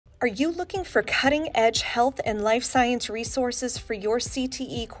Are you looking for cutting-edge health and life science resources for your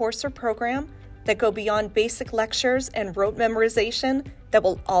CTE course or program that go beyond basic lectures and rote memorization that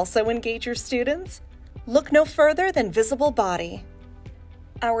will also engage your students? Look no further than Visible Body.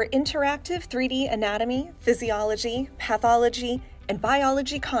 Our interactive 3D anatomy, physiology, pathology, and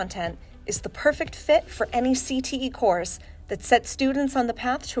biology content is the perfect fit for any CTE course that sets students on the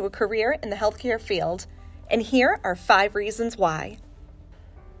path to a career in the healthcare field. And here are 5 reasons why.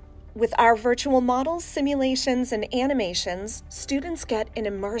 With our virtual models, simulations, and animations, students get an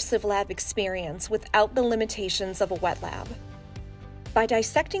immersive lab experience without the limitations of a wet lab. By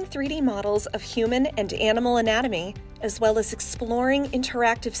dissecting 3D models of human and animal anatomy, as well as exploring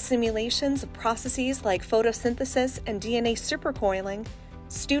interactive simulations of processes like photosynthesis and DNA supercoiling,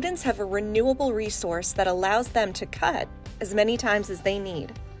 students have a renewable resource that allows them to cut as many times as they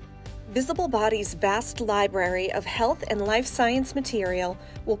need. Visible Body's vast library of health and life science material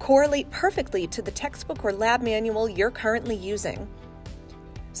will correlate perfectly to the textbook or lab manual you're currently using.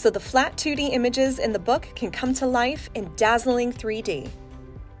 So the flat 2D images in the book can come to life in dazzling 3D.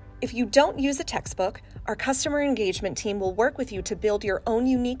 If you don't use a textbook, our customer engagement team will work with you to build your own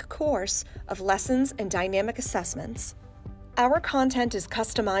unique course of lessons and dynamic assessments. Our content is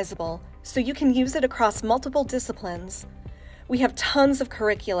customizable, so you can use it across multiple disciplines. We have tons of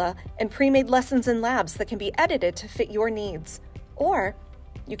curricula and pre-made lessons and labs that can be edited to fit your needs. Or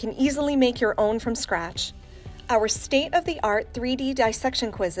you can easily make your own from scratch. Our state-of-the-art 3D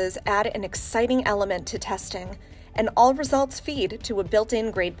dissection quizzes add an exciting element to testing, and all results feed to a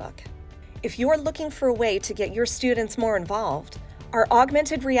built-in gradebook. If you're looking for a way to get your students more involved, our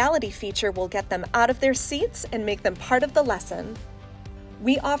augmented reality feature will get them out of their seats and make them part of the lesson.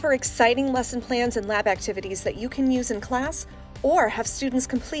 We offer exciting lesson plans and lab activities that you can use in class or have students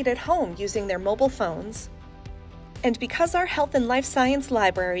complete at home using their mobile phones. And because our health and life science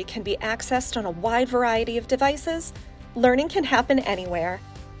library can be accessed on a wide variety of devices, learning can happen anywhere,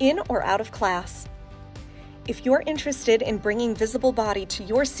 in or out of class. If you're interested in bringing Visible Body to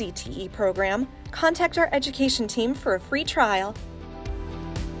your CTE program, contact our education team for a free trial